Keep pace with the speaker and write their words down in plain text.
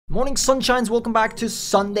Morning sunshines, welcome back to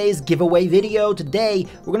Sunday's giveaway video. Today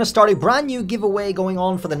we're going to start a brand new giveaway going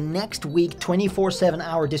on for the next week, 24/7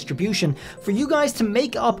 hour distribution for you guys to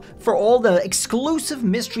make up for all the exclusive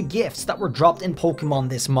mystery gifts that were dropped in Pokemon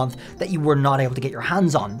this month that you were not able to get your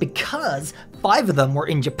hands on, because 5 of them were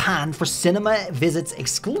in Japan for cinema visits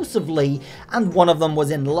exclusively, and 1 of them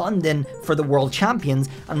was in London for the World Champions,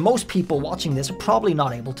 and most people watching this are probably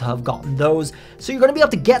not able to have gotten those, so you're going to be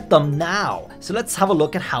able to get them now. So let's have a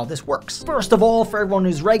look at how this works. First of all, for everyone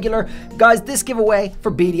who's regular, guys, this giveaway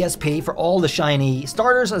for BDSP for all the shiny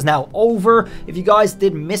starters is now over. If you guys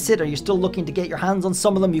did miss it or you're still looking to get your hands on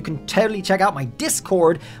some of them, you can totally check out my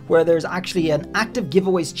Discord, where there's actually an active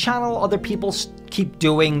giveaways channel. Other people keep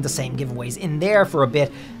doing the same giveaways in there for a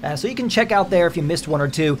bit, so you can check out there. If you missed 1 or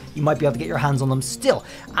 2, you might be able to get your hands on them still.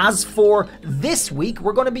 As for this week,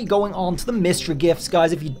 we're going to be going on to the mystery gifts,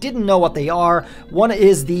 guys. If you didn't know what they are, one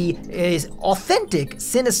is authentic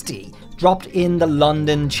sinistea, dropped in the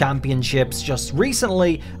London Championships just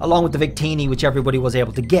recently, along with the Victini, which everybody was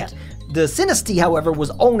able to get. The sinistea, however,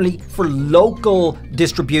 was only for local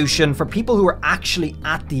distribution for people who were actually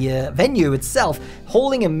at the venue itself,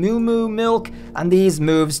 holding a Moo Moo milk and these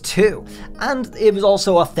moves too. And it was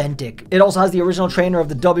also authentic. It also has the original trainer of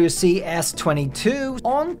the WCS22.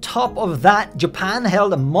 On top of that, Japan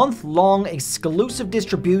held a month-long exclusive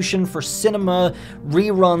distribution for cinema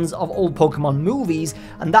reruns of old Pokemon movies,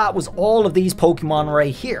 and that was all of these Pokemon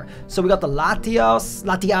right here. So we got the latias,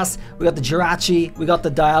 we got the jirachi, we got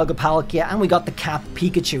the dialga, palkia, and we got the Cap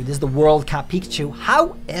Pikachu. This is the World Cap Pikachu.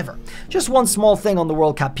 However, just one small thing on the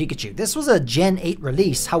World Cap Pikachu. This was a Gen 8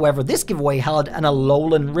 release. However, this giveaway held an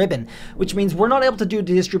Alolan ribbon, which means we're not able to do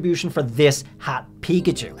the distribution for this Hat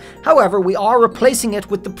Pikachu. However, we are replacing it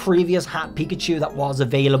with the previous Hat Pikachu that was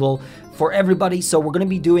available for everybody, so we're going to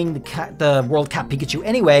be doing the World Cap Pikachu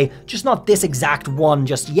anyway, just not this exact one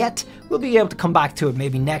just yet. We'll be able to come back to it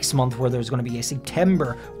maybe next month, where there's going to be a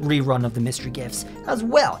September rerun of the mystery gifts as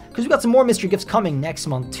well, because we've got some more mystery gifts coming next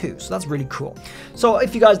month too, so that's really cool. So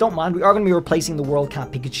if you guys don't mind, we are going to be replacing the World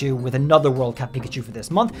Cap Pikachu with another World Cap Pikachu for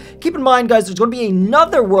this month. Keep in mind, guys, there's going to be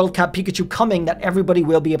another World Cap Pikachu coming that everybody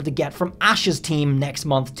will be able to get from Ash's team next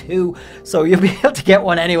month too, so you'll be able to get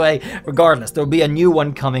one anyway regardless. There'll be a new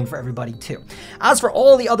one coming for everybody too. As for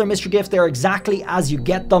all the other mystery gifts, they're exactly as you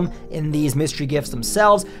get them in these mystery gifts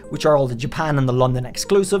themselves, which are all the Japan and the London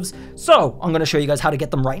exclusives. So I'm going to show you guys how to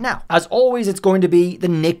get them right now. As always, it's going to be the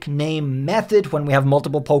nickname method when we have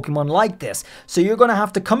multiple Pokemon like this. So you're going to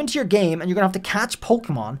have to come into your game and you're going to have to catch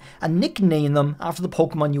Pokemon and nickname them after the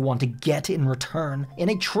Pokemon you want to get in return in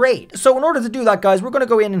a trade. So in order to do that, guys, we're going to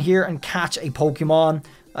go in here and catch a Pokemon.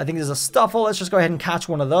 I think there's a Stuffle. Let's just go ahead and catch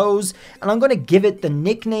one of those. And I'm going to give it the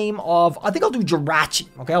nickname of, I think I'll do Jirachi.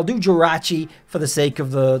 Okay, I'll do Jirachi for the sake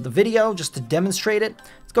of the video, just to demonstrate it.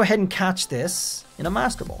 Let's go ahead and catch this in a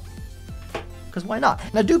Master Ball, because why not?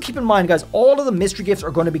 Now do keep in mind, guys, all of the mystery gifts are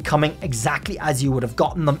going to be coming exactly as you would have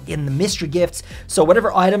gotten them in the mystery gifts. So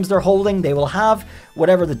whatever items they're holding, they will have.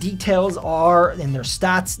 Whatever the details are in their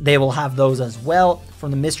stats, they will have those as well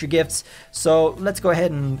from the mystery gifts. So let's go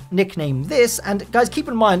ahead and nickname this. And guys, keep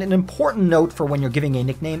in mind, an important note for when you're giving a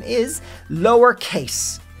nickname is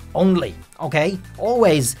lowercase only, okay?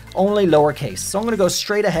 Always only lowercase. So I'm going to go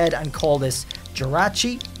straight ahead and call this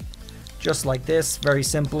Jirachi, just like this, very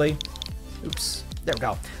simply. Oops, there we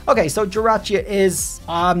go. Okay, so Jirachi is,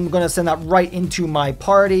 I'm going to send that right into my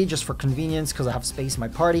party just for convenience, because I have space in my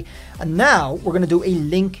party. And now we're going to do a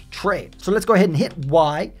link trade. So let's go ahead and hit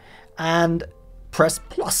Y and press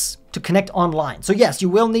plus to connect online. So yes, you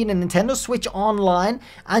will need a Nintendo Switch Online,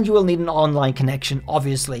 and you will need an online connection,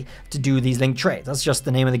 obviously, to do these link trades. That's just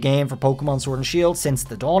the name of the game for Pokemon Sword and Shield since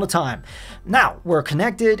the dawn of time. Now, we're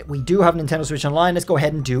connected. We do have Nintendo Switch Online. Let's go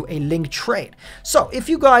ahead and do a link trade. So if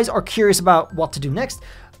you guys are curious about what to do next,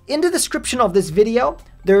 in the description of this video,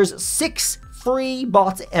 there's 6 free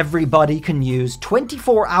bots everybody can use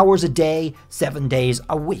 24 hours a day, 7 days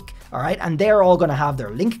a week. All right, and they're all going to have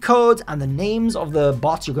their link codes and the names of the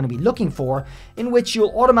bots you're going to be looking for, in which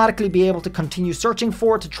you'll automatically be able to continue searching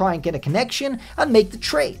for to try and get a connection and make the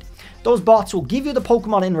trade. Those bots will give you the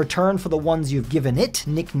Pokemon in return for the ones you've given it,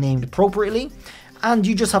 nicknamed appropriately, and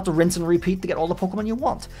you just have to rinse and repeat to get all the Pokemon you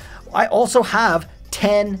want. I also have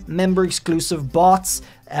 10 member exclusive bots.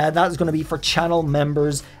 That is going to be for channel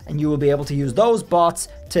members, and you will be able to use those bots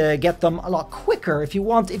to get them a lot quicker if you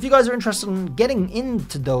want. If you guys are interested in getting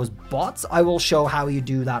into those bots, I will show how you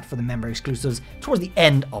do that for the member exclusives towards the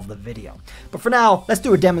end of the video. But for now, let's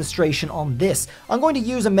do a demonstration on this. I'm going to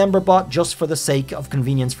use a member bot just for the sake of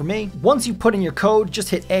convenience for me. Once you put in your code,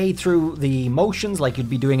 just hit A through the motions like you'd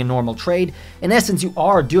be doing a normal trade. In essence, you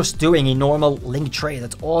are just doing a normal link trade.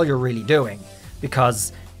 That's all you're really doing,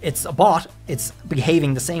 because it's a bot, it's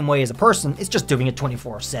behaving the same way as a person, it's just doing it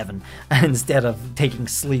 24/7 instead of taking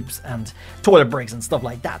sleeps and toilet breaks and stuff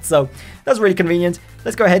like that. So that's really convenient.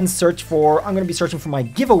 Let's go ahead and search for, I'm going to be searching for my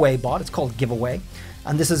giveaway bot. It's called Giveaway.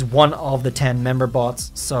 And this is one of the 10 member bots,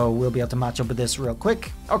 so we'll be able to match up with this real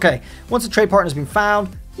quick. Okay, once the trade partner has been found,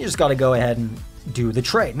 you just got to go ahead and do the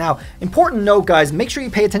trade. Now, important note, guys, make sure you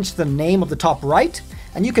pay attention to the name of the top right,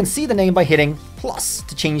 and you can see the name by hitting plus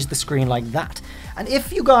to change the screen like that. And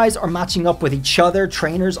if you guys are matching up with each other,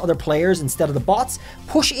 trainers, other players, instead of the bots,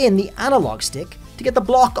 push in the analog stick to get the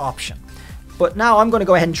block option. But now I'm going to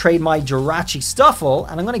go ahead and trade my jirachi stuffle,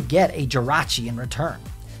 and I'm going to get a jirachi in return,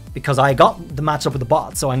 because I got the match up with the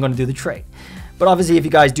bot, so I'm going to do the trade. But obviously, if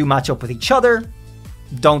you guys do match up with each other,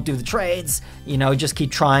 don't do the trades, you know, just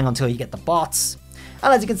keep trying until you get the bots.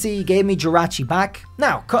 And as you can see, he gave me jirachi back.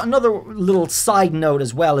 Now, another little side note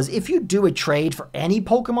as well is if you do a trade for any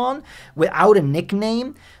Pokemon without a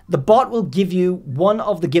nickname, the bot will give you one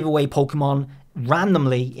of the giveaway Pokemon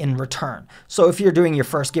randomly in return. So if you're doing your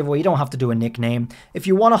first giveaway, you don't have to do a nickname. If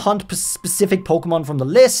you want to hunt specific Pokemon from the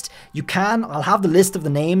list, you can. I'll have the list of the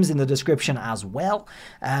names in the description as well,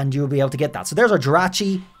 and you'll be able to get that. So there's our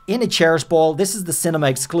jirachi in a Cherish Ball. This is the cinema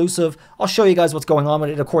exclusive. I'll show you guys what's going on with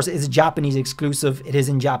it. Of course, it is a Japanese exclusive. It is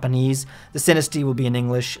in Japanese. The sinistea will be in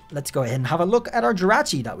English. Let's go ahead and have a look at our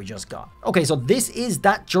jirachi that we just got. Okay, so this is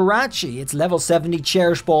that jirachi. It's level 70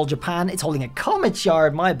 Cherish Ball Japan. It's holding a Comet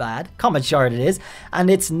Shard, my bad. Comet Shard it is. And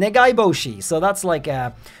it's Negaiboshi. So that's like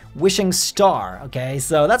a wishing star. Okay,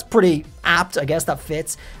 so that's pretty apt. I guess that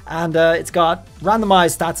fits. And it's got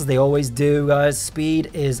randomized stats as they always do, guys. Speed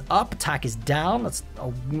is up, attack is down. That's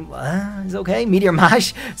is okay. Meteor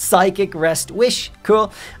Mash, Psychic, Rest, Wish,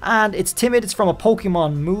 cool. And it's timid. It's from a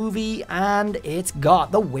Pokemon movie, and it's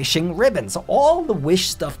got the wishing ribbon. So all the wish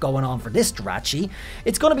stuff going on for this jirachi.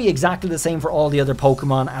 It's going to be exactly the same for all the other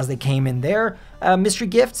Pokemon as they came in there. Mystery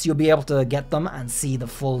gifts, you'll be able to get them and see the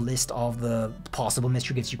full list of the possible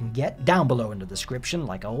mystery gifts you can get down below in the description,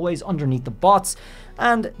 like always, underneath the bots.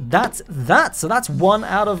 And that's that. So that's 1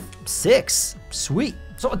 out of 6. Sweet.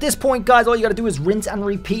 So at this point, guys, all you gotta do is rinse and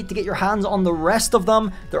repeat to get your hands on the rest of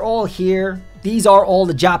them. They're all here. These are all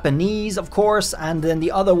the Japanese, of course, and then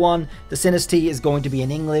the other one, the sinistea, is going to be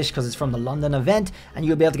in English because it's from the London event, and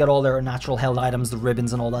you'll be able to get all their natural held items, the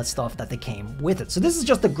ribbons and all that stuff that they came with it. So this is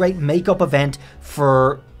just a great makeup event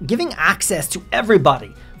for giving access to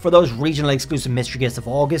everybody for those regionally exclusive mystery gifts of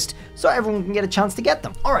August, so everyone can get a chance to get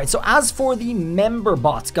them. Alright, so as for the member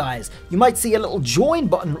bots, guys, you might see a little join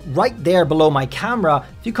button right there below my camera.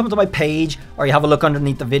 If you come to my page or you have a look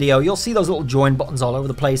underneath the video, you'll see those little join buttons all over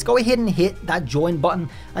the place. Go ahead and hit that join button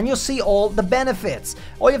and you'll see all the benefits.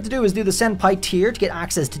 All you have to do is do the Senpai tier to get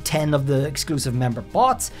access to 10 of the exclusive member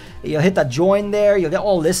bots. You'll hit that join there, you'll get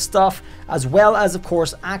all this stuff, as well as, of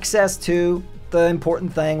course, access to the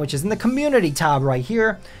important thing, which is in the community tab right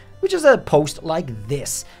here, which is a post like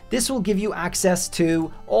this. This will give you access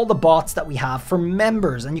to all the bots that we have for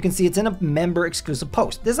members, and you can see it's in a member exclusive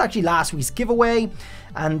post. This is actually last week's giveaway,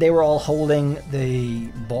 and they were all holding the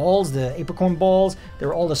balls, the apricorn balls. They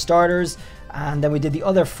were all the starters. And then we did the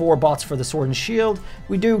other 4 bots for the Sword and Shield.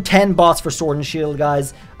 We do 10 bots for Sword and Shield,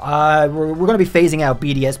 guys. We're going to be phasing out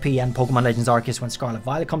BDSP and Pokemon Legends Arceus when Scarlet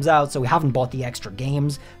Violet comes out, so we haven't bought the extra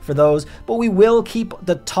games for those. But we will keep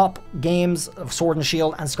the top games of Sword and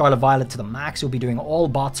Shield and Scarlet Violet to the max. We'll be doing all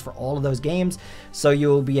bots for all of those games. So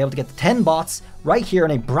you'll be able to get the 10 bots right here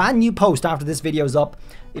in a brand new post after this video is up,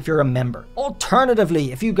 if you're a member.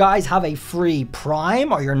 Alternatively, if you guys have a free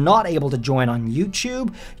Prime or you're not able to join on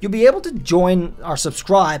YouTube, you'll be able to join or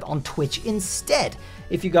subscribe on Twitch instead,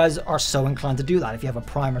 if you guys are so inclined to do that. If you have a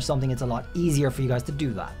Prime or something, it's a lot easier for you guys to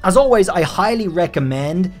do that. As always, I highly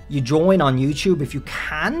recommend you join on YouTube if you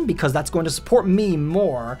can, because that's going to support me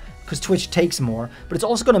more, because Twitch takes more, but it's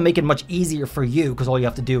also going to make it much easier for you, because all you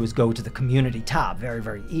have to do is go to the community tab very,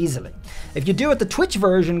 very easily. If you do it the Twitch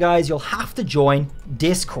version, guys, you'll have to join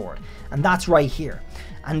Discord, and that's right here.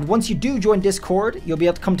 And once you do join Discord, you'll be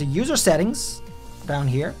able to come to user settings down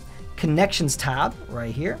here, connections tab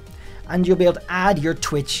right here, and you'll be able to add your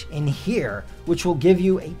Twitch in here, which will give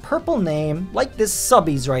you a purple name like this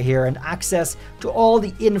subbies right here and access to all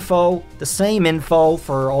the info, the same info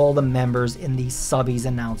for all the members in the subbies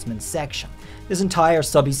announcement section. This entire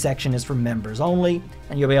subbies section is for members only,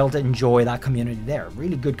 and you'll be able to enjoy that community there.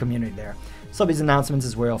 Really good community there. Subbies announcements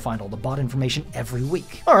is where you'll find all the bot information every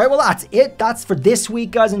week. Alright, well that's it. That's for this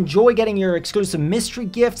week, guys. Enjoy getting your exclusive mystery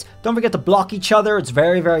gifts. Don't forget to block each other. It's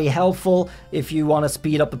very, very helpful if you want to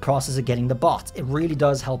speed up the process of getting the bots. It really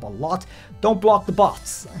does help a lot. Don't block the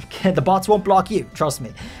bots. The bots won't block you, trust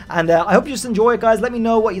me. And I hope you just enjoy it, guys. Let me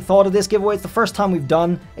know what you thought of this giveaway. It's the first time we've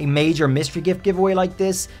done a major mystery gift giveaway like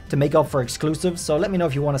this to make up for exclusives. So let me know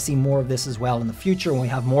if you want to see more of this as well in the future when we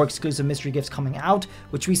have more exclusive mystery gifts coming out,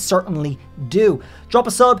 which we certainly do. Drop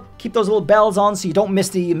a sub, keep those little bells on so you don't miss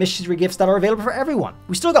the mystery gifts that are available for everyone.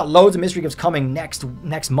 We still got loads of mystery gifts coming next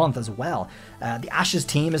month as well. The Ashes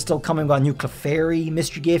team is still coming. We've got a new Clefairy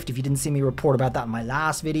mystery gift. If you didn't see me report about that in my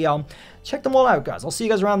last video, check them all out, guys. I'll see you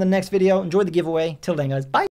guys around the next video. Enjoy the giveaway. Till then, guys, bye.